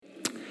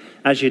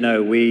As you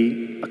know,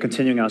 we are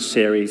continuing our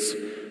series,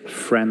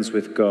 Friends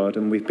with God,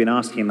 and we've been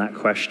asking that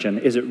question,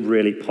 is it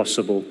really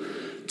possible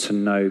to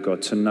know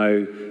God? To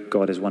know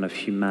God is one of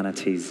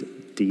humanity's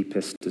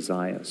deepest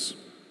desires.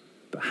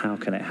 But how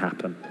can it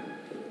happen?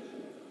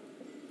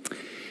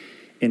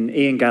 In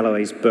Ian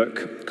Galloway's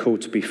book,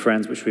 Called to be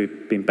Friends, which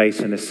we've been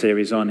basing this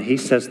series on, he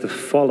says the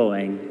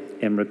following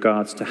in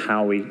regards to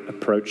how we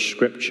approach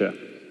Scripture.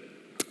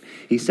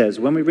 He says,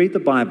 when we read the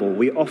Bible,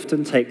 we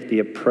often take the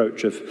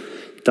approach of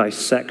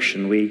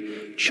dissection.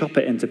 We chop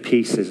it into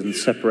pieces and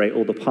separate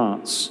all the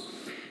parts.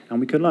 And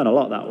we can learn a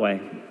lot that way.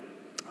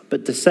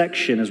 But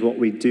dissection is what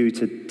we do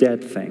to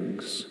dead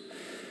things.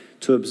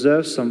 To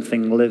observe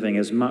something living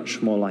is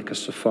much more like a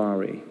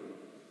safari.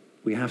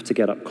 We have to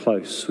get up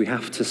close. We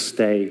have to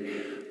stay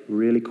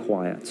really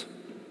quiet.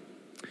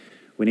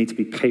 We need to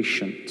be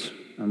patient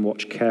and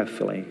watch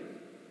carefully.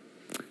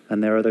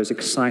 And there are those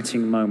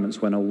exciting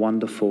moments when a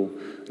wonderful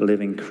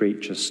living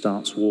creature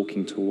starts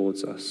walking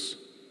towards us.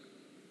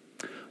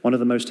 One of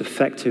the most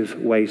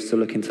effective ways to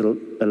look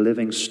into a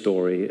living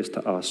story is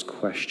to ask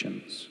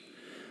questions.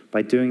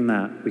 By doing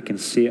that, we can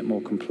see it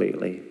more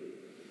completely.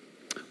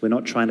 We're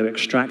not trying to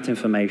extract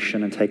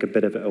information and take a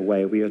bit of it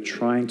away. We are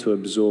trying to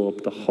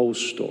absorb the whole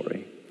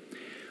story.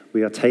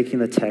 We are taking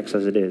the text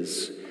as it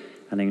is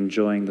and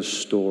enjoying the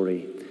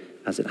story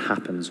as it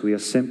happens. We are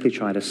simply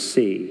trying to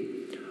see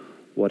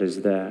what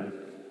is there.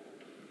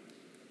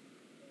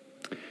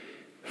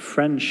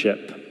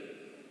 Friendship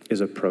is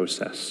a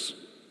process,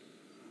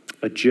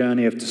 a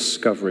journey of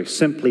discovery.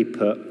 Simply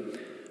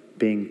put,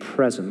 being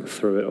present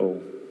through it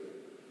all.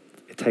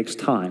 It takes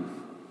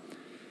time,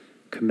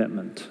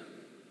 commitment.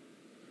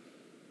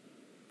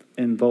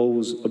 It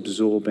involves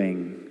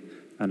absorbing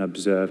and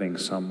observing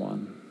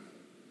someone.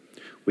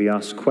 We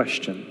ask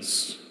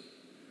questions,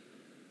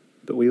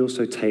 but we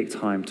also take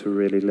time to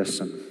really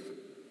listen.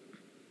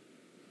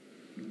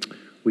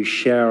 We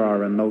share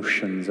our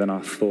emotions and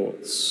our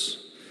thoughts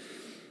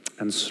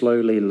and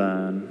slowly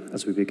learn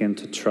as we begin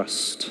to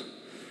trust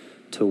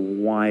to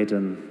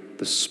widen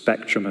the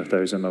spectrum of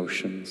those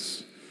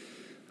emotions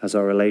as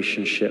our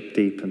relationship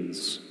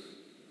deepens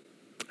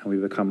and we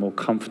become more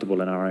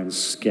comfortable in our own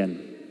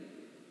skin.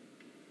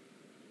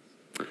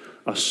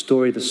 Our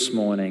story this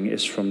morning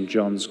is from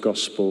John's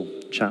Gospel,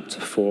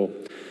 chapter 4,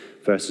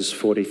 verses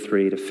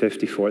 43 to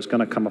 54. It's going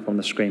to come up on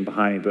the screen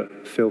behind me,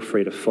 but feel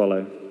free to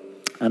follow.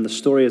 And the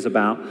story is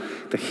about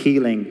the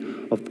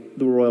healing of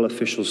the royal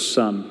official's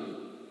son.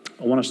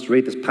 I want us to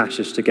read this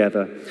passage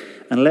together,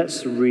 and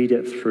let's read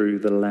it through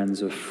the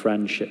lens of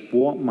friendship.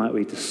 What might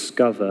we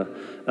discover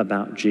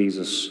about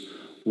Jesus?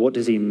 What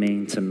does he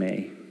mean to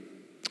me?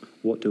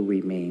 What do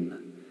we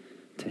mean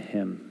to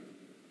him?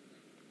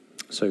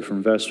 So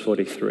from verse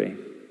 43.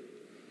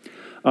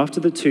 After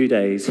the 2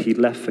 days, he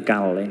left for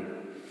Galilee.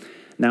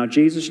 Now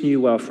Jesus knew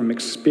well from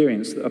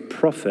experience that a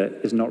prophet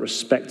is not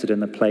respected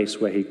in the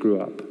place where he grew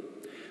up.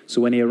 So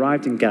when he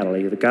arrived in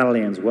Galilee, the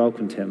Galileans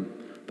welcomed him,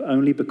 but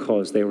only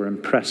because they were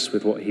impressed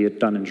with what he had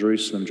done in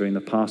Jerusalem during the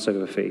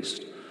Passover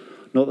feast.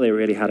 Not that they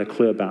really had a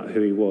clue about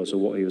who he was or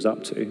what he was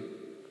up to.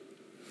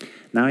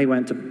 Now he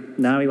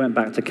went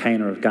back to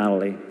Cana of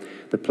Galilee,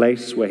 the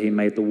place where he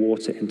made the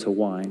water into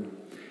wine.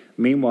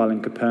 Meanwhile,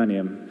 in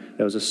Capernaum,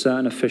 there was a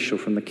certain official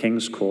from the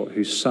king's court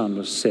whose son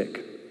was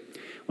sick.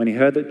 When he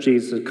heard that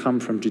Jesus had come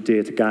from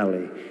Judea to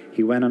Galilee,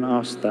 he went and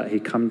asked that he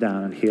come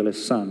down and heal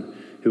his son,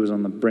 who was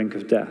on the brink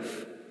of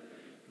death.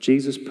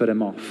 Jesus put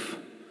him off.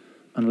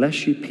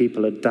 Unless you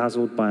people are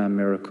dazzled by a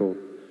miracle,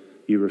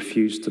 you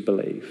refuse to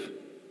believe.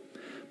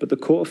 But the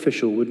court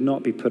official would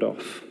not be put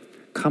off.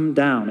 Come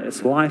down,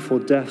 it's life or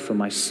death for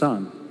my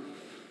son.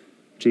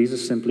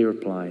 Jesus simply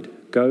replied,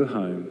 go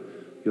home,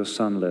 your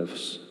son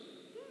lives.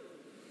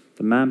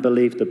 The man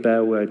believed the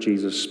bare word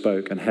Jesus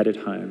spoke and headed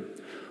home.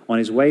 On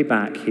his way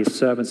back, his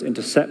servants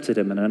intercepted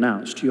him and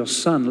announced, your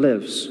son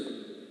lives.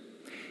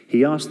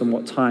 He asked them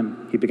what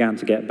time he began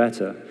to get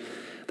better.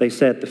 They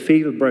said, the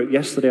fever broke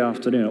yesterday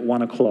afternoon at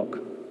 1 o'clock.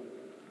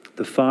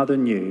 The father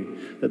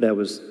knew that that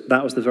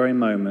was the very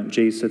moment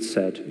Jesus had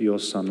said, your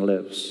son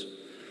lives.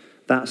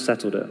 That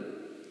settled it.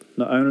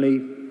 Not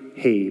only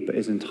he, but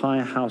his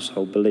entire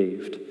household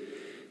believed.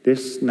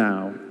 This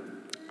now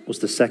was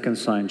the second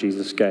sign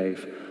Jesus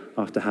gave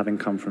after having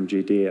come from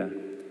Judea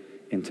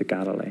into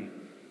Galilee.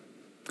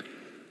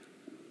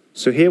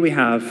 So here we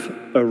have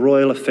a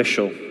royal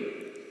official,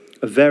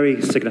 a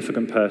very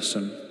significant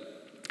person.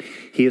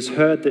 He has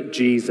heard that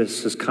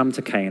Jesus has come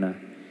to Cana.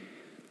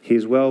 He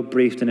is well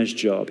briefed in his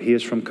job. He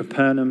is from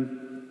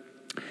Capernaum,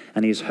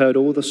 and he's heard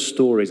all the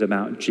stories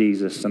about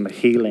Jesus and the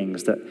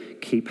healings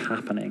that keep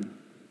happening.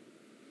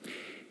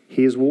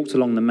 He has walked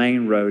along the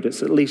main road.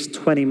 It's at least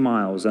 20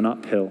 miles and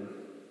uphill,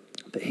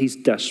 but he's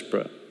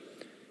desperate.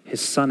 His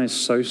son is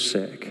so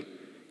sick.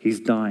 He's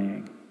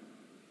dying.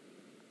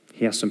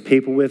 He has some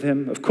people with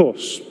him. Of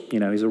course,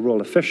 he's a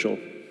royal official.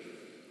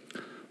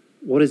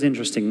 What is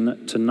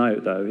interesting to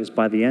note, though, is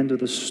by the end of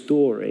the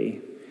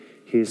story,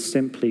 he is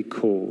simply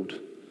called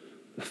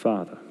the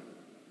Father.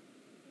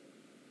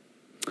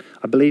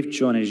 I believe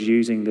John is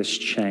using this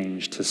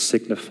change to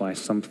signify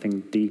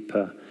something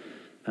deeper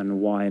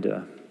and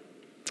wider,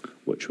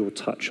 which we'll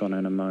touch on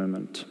in a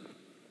moment.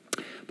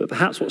 But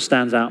perhaps what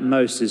stands out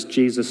most is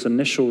Jesus'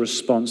 initial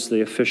response to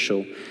the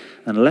official.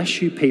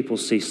 Unless you people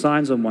see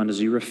signs and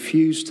wonders, you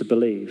refuse to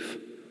believe.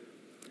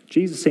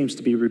 Jesus seems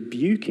to be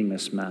rebuking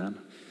this man.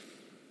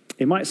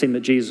 It might seem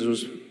that Jesus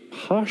was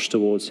harsh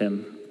towards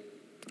him.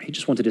 He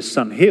just wanted his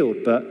son healed,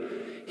 but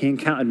he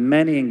encountered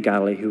many in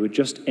Galilee who were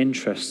just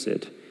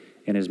interested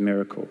in his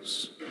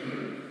miracles.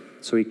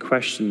 So he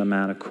questioned the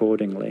man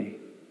accordingly.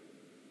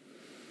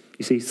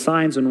 You see,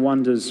 signs and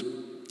wonders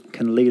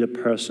can lead a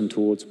person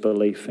towards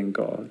belief in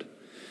God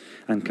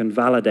and can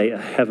validate a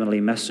heavenly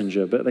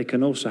messenger, but they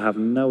can also have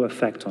no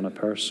effect on a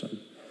person.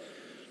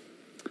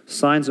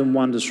 Signs and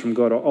wonders from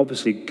God are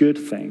obviously good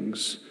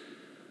things,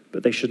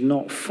 but they should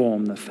not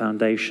form the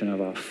foundation of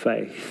our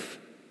faith.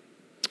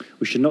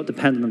 We should not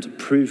depend on them to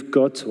prove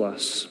God to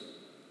us.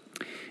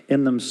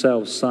 In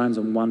themselves, signs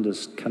and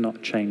wonders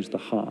cannot change the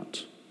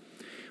heart.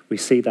 We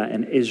see that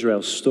in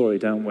Israel's story,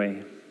 don't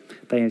we?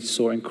 They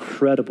saw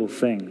incredible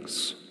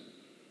things.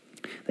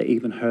 They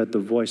even heard the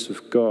voice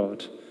of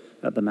God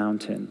at the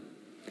mountain.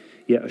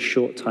 Yet a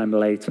short time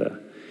later,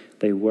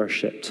 they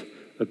worshipped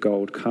a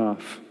gold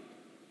calf.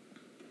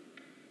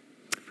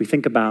 If we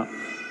think about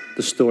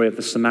the story of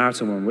the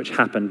Samaritan woman, which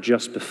happened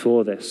just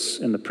before this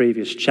in the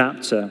previous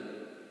chapter,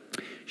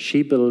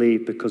 she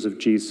believed because of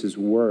Jesus'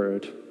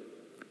 word.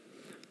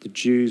 The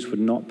Jews would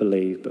not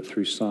believe, but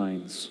through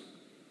signs.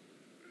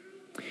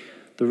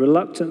 The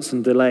reluctance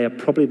and delay are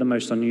probably the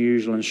most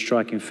unusual and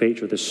striking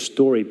feature of this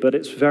story, but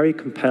it's very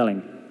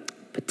compelling,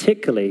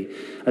 particularly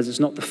as it's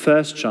not the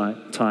first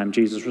time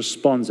Jesus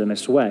responds in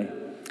this way.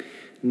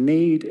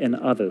 Need in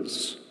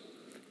others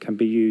can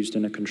be used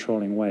in a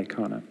controlling way,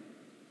 can't it?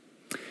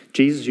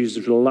 Jesus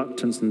uses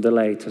reluctance and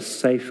delay to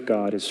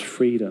safeguard his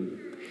freedom.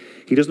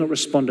 He does not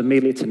respond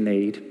immediately to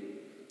need.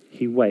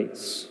 He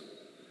waits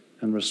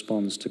and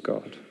responds to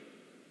God.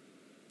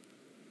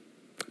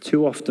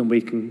 Too often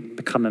we can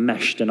become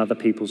enmeshed in other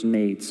people's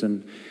needs,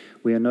 and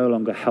we are no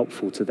longer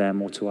helpful to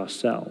them or to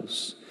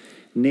ourselves.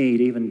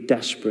 Need, even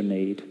desperate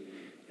need,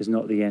 is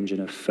not the engine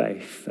of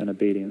faith and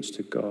obedience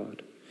to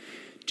God.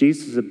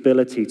 Jesus'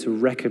 ability to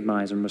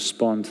recognize and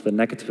respond to the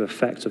negative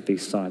effects of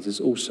these signs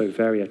is also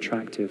very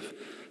attractive.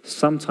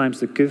 Sometimes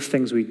the good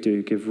things we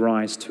do give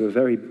rise to a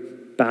very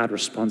bad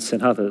response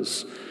in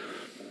others.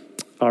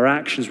 Our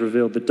actions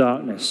reveal the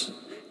darkness.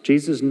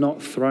 Jesus is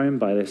not thrown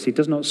by this. He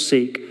does not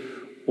seek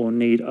or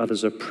need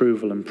others'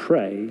 approval and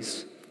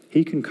praise.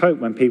 He can cope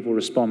when people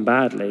respond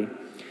badly.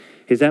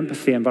 His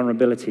empathy and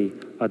vulnerability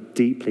are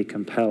deeply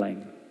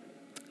compelling.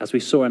 As we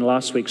saw in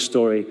last week's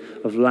story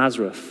of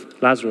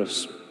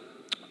Lazarus,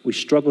 we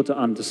struggle to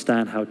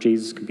understand how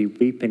Jesus can be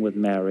weeping with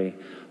Mary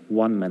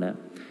one minute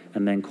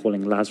and then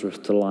calling Lazarus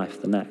to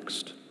life the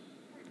next.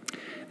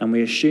 And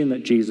we assume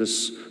that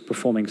Jesus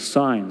performing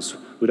signs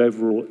would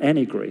overrule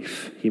any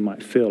grief he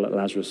might feel at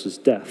Lazarus'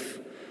 death.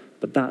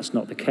 But that's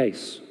not the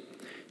case.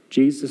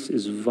 Jesus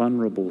is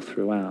vulnerable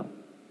throughout.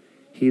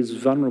 He is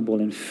vulnerable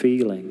in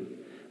feeling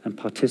and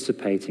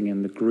participating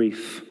in the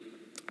grief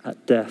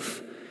at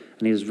death,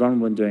 and he is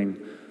vulnerable in doing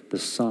the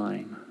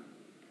sign.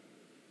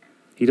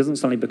 He doesn't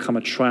suddenly become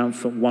a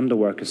triumphant wonder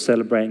worker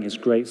celebrating his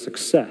great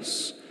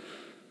success.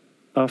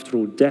 After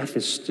all, death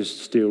is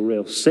still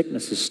real.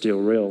 Sickness is still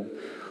real.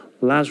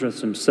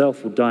 Lazarus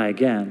himself will die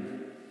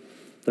again.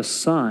 The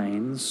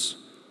signs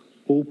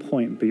all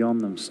point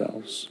beyond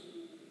themselves.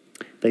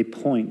 They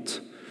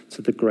point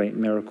to the great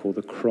miracle,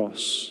 the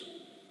cross.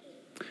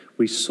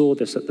 We saw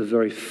this at the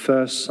very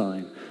first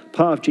sign.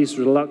 Part of Jesus'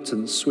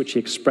 reluctance, which he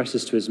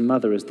expresses to his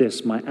mother, is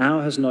this: my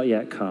hour has not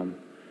yet come.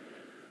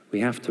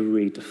 We have to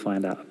read to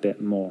find out a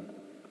bit more.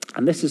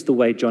 And this is the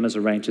way John has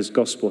arranged his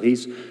gospel.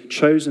 He's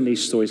chosen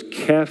these stories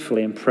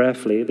carefully and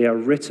prayerfully. They are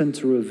written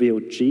to reveal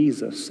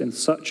Jesus in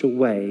such a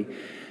way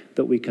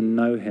that we can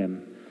know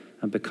him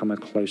and become a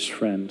close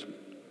friend.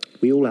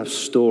 We all have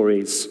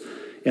stories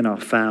in our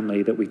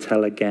family that we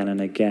tell again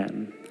and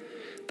again.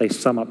 They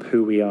sum up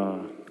who we are,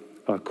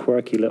 our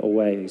quirky little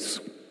ways.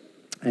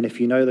 And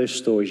if you know those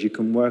stories, you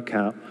can work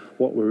out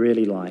what we're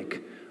really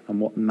like and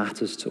what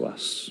matters to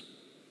us.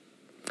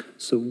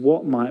 So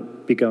what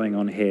might be going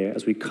on here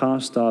as we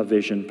cast our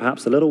vision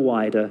perhaps a little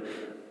wider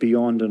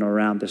beyond and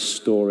around this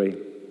story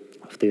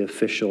of the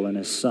official and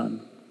his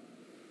son?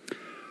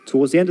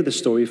 Towards the end of the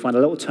story, you find a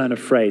little turn of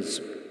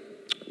phrase.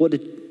 What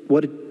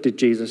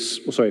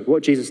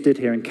Jesus did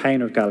here in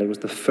Cana of Galilee was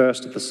the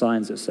first of the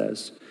signs, it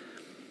says.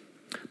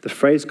 The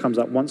phrase comes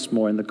up once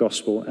more in the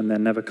gospel and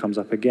then never comes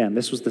up again.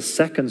 This was the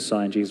second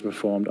sign Jesus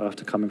performed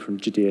after coming from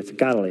Judea to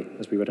Galilee,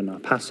 as we read in our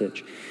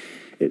passage.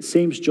 It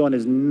seems John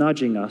is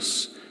nudging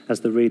us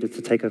as the reader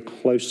to take a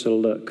closer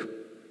look.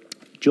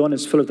 John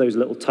is full of those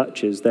little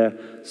touches. They're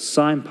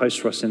signposts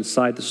for us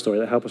inside the story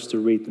that help us to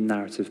read the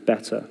narrative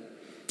better.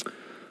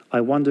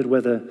 I wondered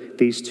whether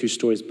these two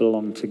stories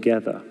belong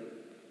together,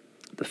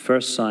 the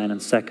first sign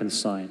and second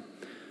sign.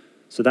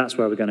 So that's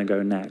where we're going to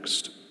go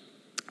next.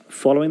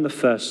 Following the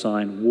first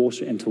sign,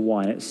 water into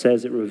wine, it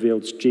says it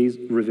revealed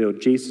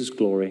Jesus'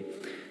 glory,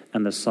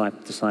 and the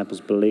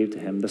disciples believed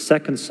him. The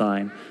second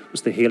sign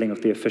was the healing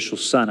of the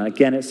official's son. And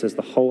again, it says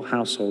the whole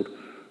household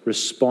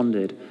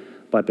responded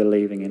by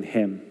believing in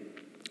him.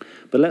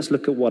 But let's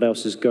look at what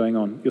else is going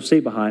on. You'll see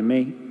behind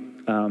me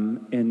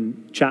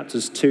in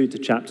chapters 2 to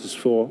chapters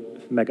 4,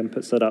 if Megan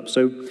puts that up.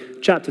 So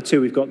chapter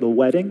 2, we've got the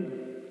wedding.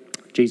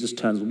 Jesus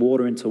turns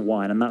water into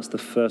wine, and that's the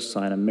first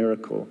sign, a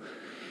miracle.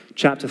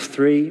 Chapter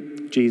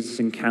 3, Jesus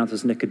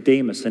encounters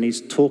Nicodemus, and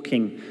he's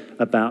talking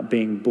about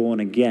being born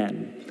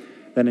again.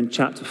 Then in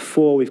chapter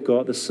 4, we've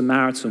got the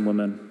Samaritan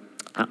woman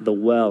at the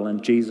well,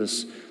 and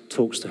Jesus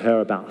talks to her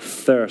about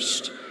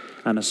thirst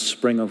and a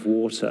spring of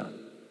water.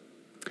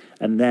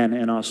 And then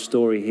in our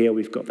story here,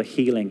 we've got the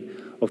healing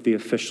of the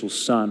official's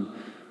son,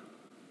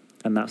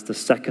 and that's the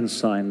second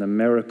sign, the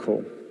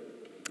miracle.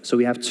 So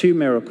we have two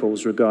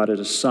miracles regarded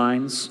as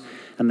signs,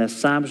 and they're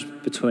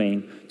sandwiched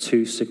between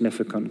two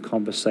significant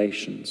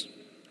conversations.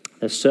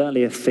 There's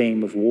certainly a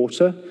theme of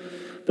water,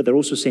 but there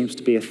also seems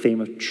to be a theme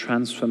of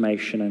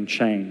transformation and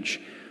change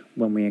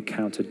when we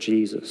encounter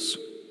Jesus.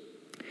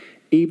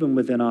 Even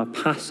within our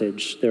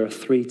passage, there are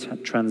three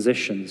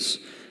transitions,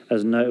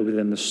 as noted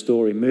within the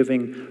story,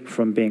 moving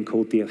from being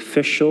called the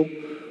official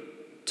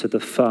to the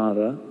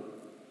Father,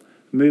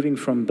 moving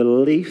from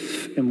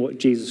belief in what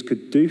Jesus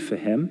could do for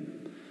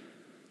him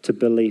to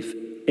belief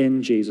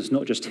in Jesus,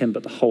 not just him,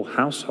 but the whole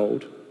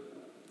household,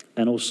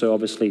 and also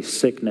obviously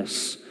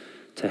sickness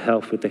to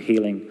health with the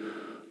healing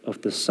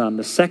of the Son.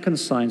 The second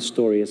sign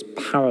story is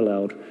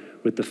paralleled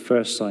with the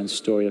first sign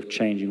story of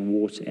changing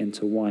water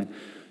into wine.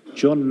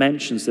 John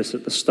mentions this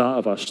at the start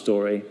of our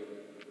story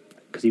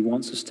because he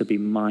wants us to be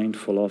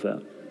mindful of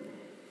it.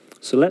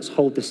 So let's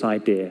hold this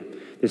idea,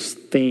 this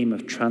theme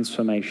of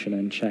transformation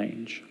and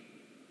change.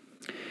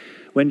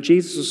 When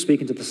Jesus was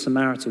speaking to the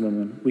Samaritan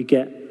woman, we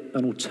get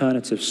an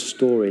alternative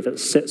story that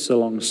sits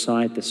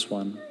alongside this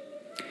one.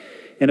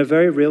 In a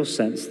very real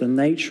sense, the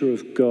nature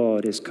of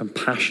God is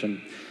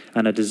compassion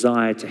and a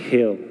desire to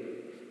heal.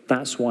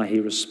 That's why he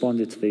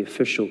responded to the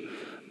official.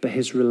 But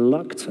his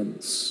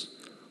reluctance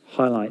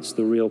highlights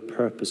the real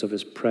purpose of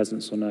his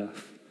presence on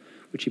earth,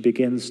 which he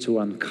begins to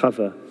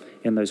uncover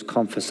in those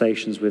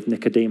conversations with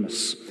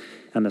Nicodemus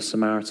and the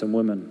Samaritan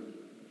woman.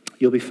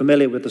 You'll be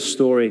familiar with the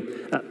story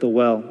at the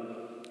well.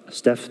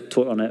 Steph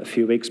taught on it a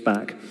few weeks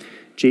back.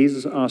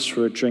 Jesus asks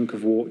for a drink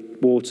of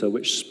water,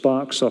 which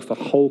sparks off a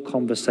whole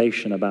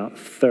conversation about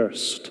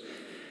thirst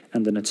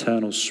and an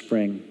eternal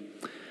spring.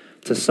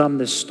 To sum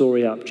this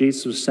story up,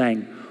 Jesus was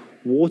saying,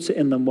 water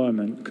in the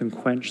moment can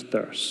quench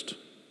thirst,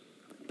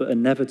 but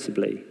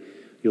inevitably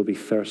you'll be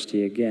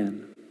thirsty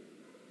again.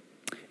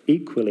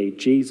 Equally,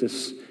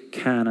 Jesus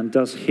can and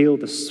does heal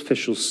the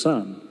official's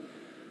son,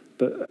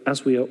 but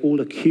as we are all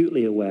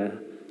acutely aware,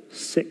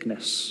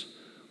 sickness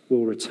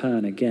will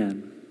return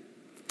again.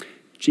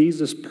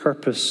 Jesus'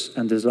 purpose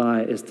and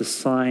desire is the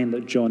sign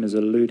that John is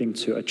alluding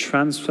to, a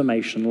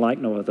transformation like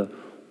no other,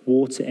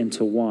 water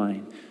into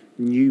wine,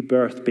 new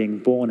birth, being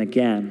born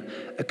again,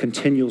 a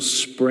continual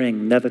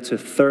spring, never to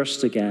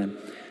thirst again,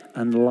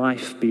 and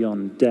life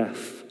beyond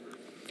death.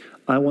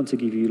 I want to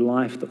give you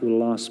life that will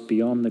last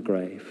beyond the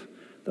grave,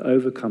 that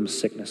overcomes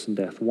sickness and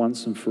death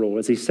once and for all.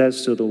 As he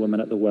says to the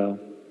woman at the well,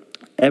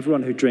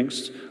 everyone who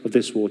drinks of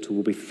this water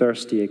will be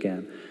thirsty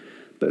again,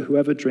 but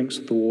whoever drinks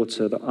of the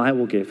water that I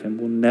will give him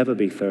will never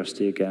be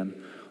thirsty again.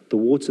 The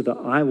water that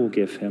I will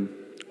give him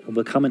will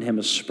become in him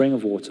a spring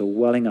of water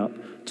welling up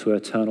to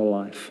eternal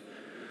life.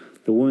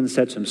 The woman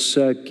said to him,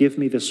 Sir, give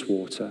me this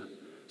water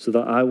so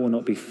that I will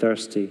not be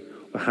thirsty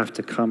or have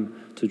to come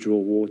to draw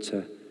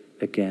water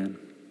again.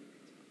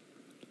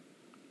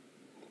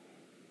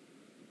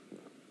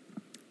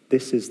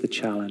 This is the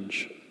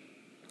challenge,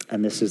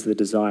 and this is the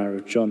desire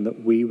of John,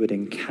 that we would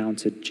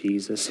encounter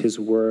Jesus, his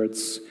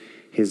words,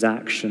 his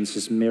actions,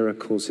 his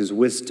miracles, his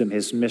wisdom,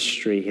 his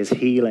mystery, his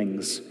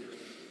healings.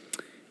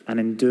 And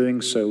in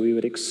doing so, we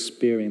would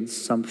experience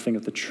something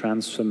of the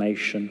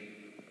transformation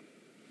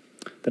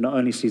that not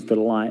only sees the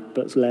light,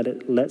 but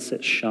lets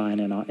it shine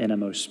in our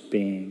innermost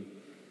being,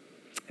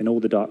 in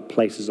all the dark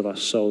places of our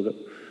soul, that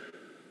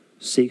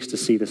seeks to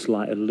see this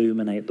light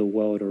illuminate the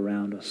world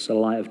around us, a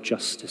light of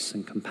justice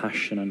and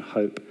compassion and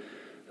hope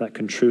that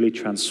can truly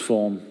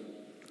transform,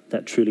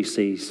 that truly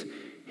sees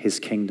his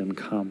kingdom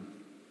come.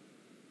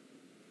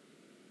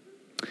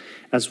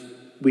 As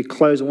we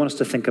close, I want us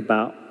to think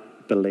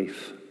about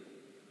belief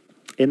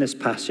in this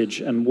passage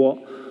and what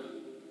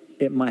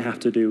it might have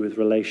to do with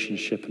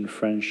relationship and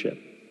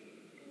friendship.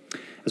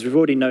 As we've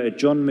already noted,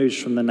 John moves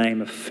from the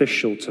name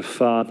official to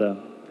father,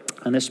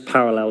 and this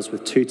parallels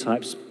with two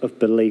types of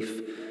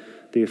belief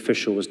the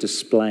official was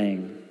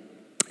displaying.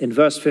 In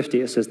verse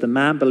 50, it says, the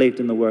man believed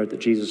in the word that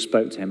Jesus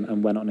spoke to him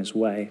and went on his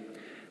way.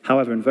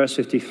 However, in verse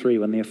 53,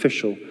 when the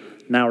official,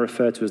 now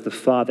referred to as the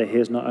father,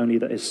 hears not only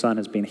that his son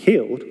has been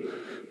healed,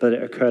 but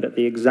it occurred at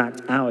the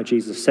exact hour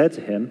Jesus said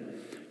to him,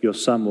 your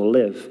son will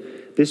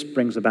live. This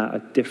brings about a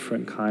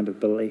different kind of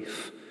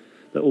belief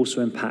that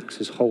also impacts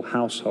his whole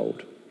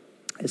household.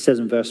 It says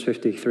in verse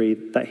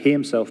 53 that he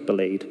himself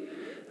believed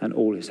and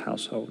all his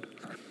household.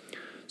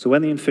 So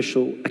when the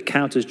official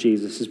encounters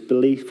Jesus, his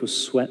belief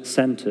was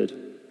centered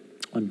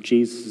on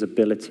Jesus'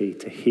 ability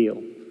to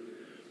heal.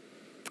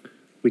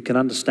 We can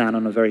understand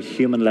on a very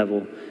human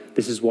level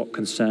this is what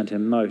concerned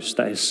him most,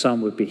 that his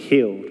son would be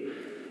healed.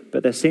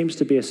 But there seems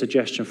to be a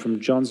suggestion from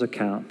John's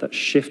account that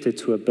shifted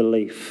to a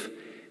belief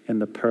in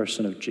the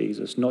person of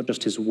Jesus, not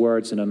just his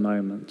words in a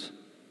moment.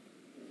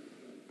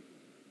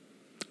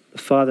 The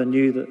father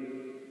knew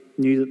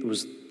that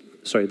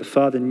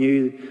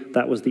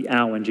was the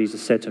hour when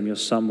Jesus said to him, "Your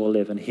son will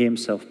live," and he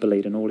himself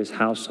believed, in all his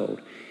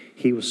household.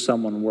 He was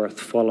someone worth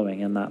following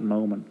in that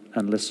moment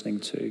and listening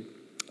to.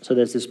 So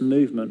there's this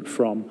movement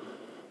from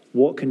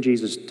what can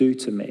Jesus do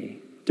for me,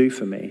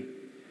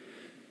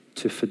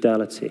 to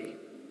fidelity.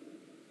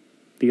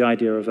 The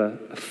idea of a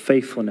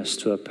faithfulness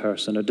to a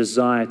person, a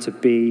desire to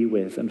be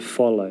with and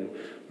follow,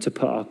 to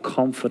put our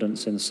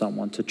confidence in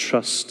someone, to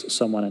trust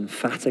someone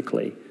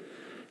emphatically,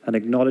 an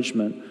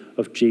acknowledgement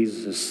of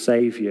Jesus as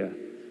Savior,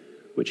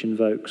 which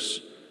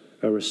invokes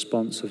a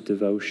response of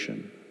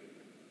devotion.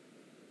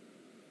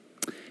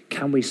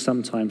 Can we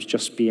sometimes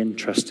just be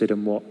interested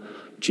in what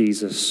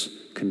Jesus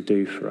can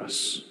do for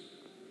us?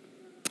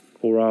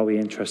 Or are we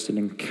interested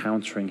in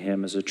encountering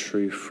him as a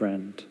true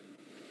friend?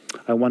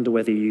 I wonder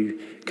whether you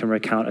can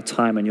recount a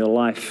time in your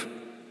life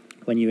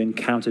when you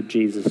encountered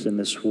Jesus in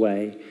this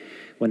way,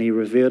 when he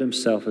revealed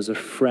himself as a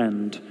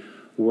friend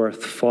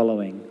worth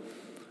following,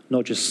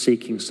 not just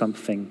seeking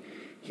something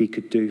he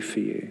could do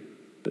for you,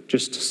 but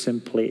just to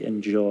simply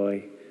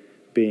enjoy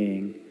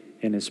being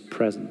in his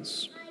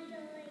presence.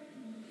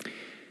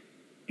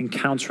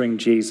 Encountering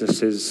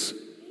Jesus is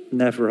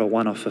never a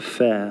one-off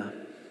affair.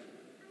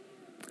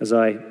 As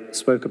I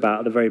spoke about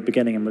at the very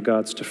beginning in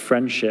regards to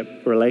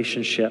friendship,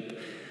 relationship,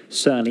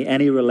 certainly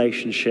any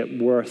relationship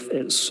worth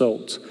its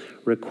salt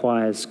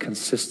requires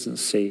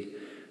consistency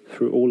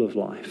through all of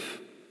life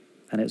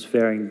and its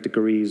varying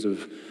degrees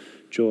of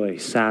joy,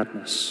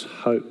 sadness,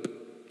 hope,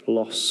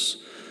 loss,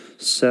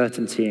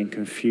 certainty, and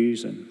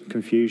confusion.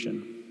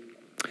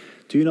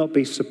 Do not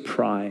be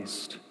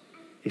surprised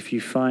if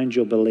you find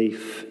your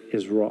belief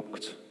is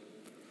rocked.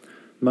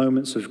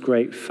 Moments of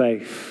great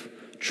faith,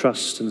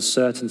 trust, and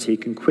certainty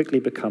can quickly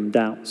become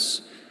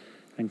doubts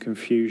and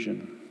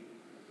confusion.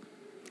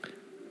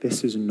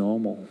 This is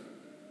normal.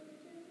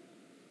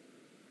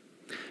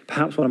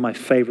 Perhaps one of my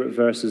favorite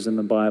verses in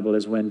the Bible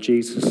is when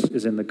Jesus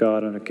is in the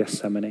Garden of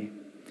Gethsemane.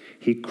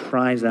 He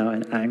cries out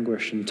in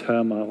anguish and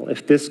turmoil,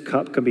 "If this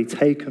cup can be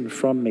taken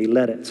from me,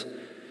 let it.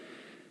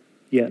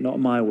 Yet not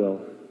my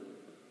will,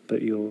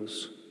 but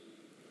yours."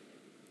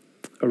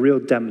 A real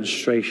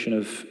demonstration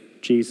of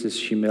Jesus'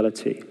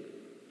 humility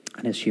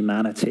and his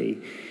humanity.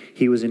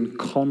 He was in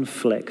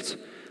conflict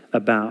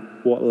about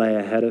what lay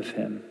ahead of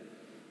him,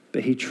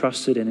 but he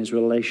trusted in his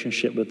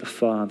relationship with the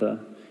Father,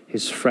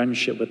 his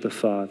friendship with the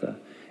Father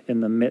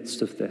in the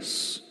midst of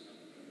this.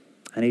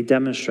 And he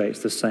demonstrates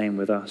the same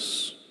with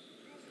us.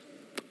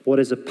 What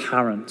is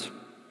apparent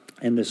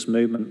in this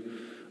movement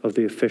of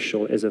the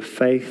official is a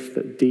faith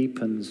that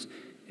deepens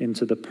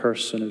into the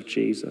person of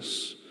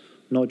Jesus,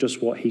 not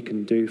just what he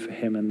can do for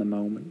him in the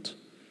moment.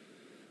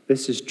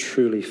 This is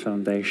truly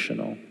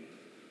foundational,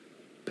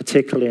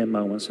 particularly in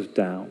moments of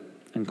doubt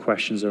and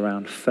questions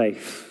around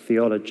faith,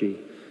 theology,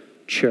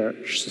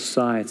 church,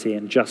 society,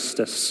 and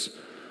justice,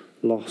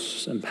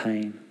 loss, and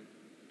pain.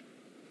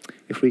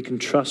 If we can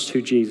trust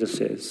who Jesus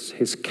is,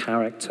 his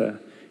character,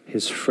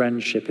 his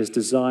friendship, his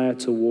desire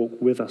to walk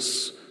with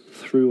us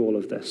through all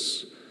of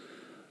this,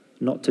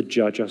 not to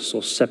judge us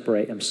or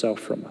separate himself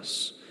from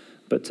us,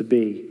 but to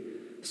be,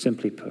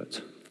 simply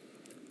put,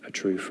 a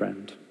true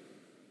friend.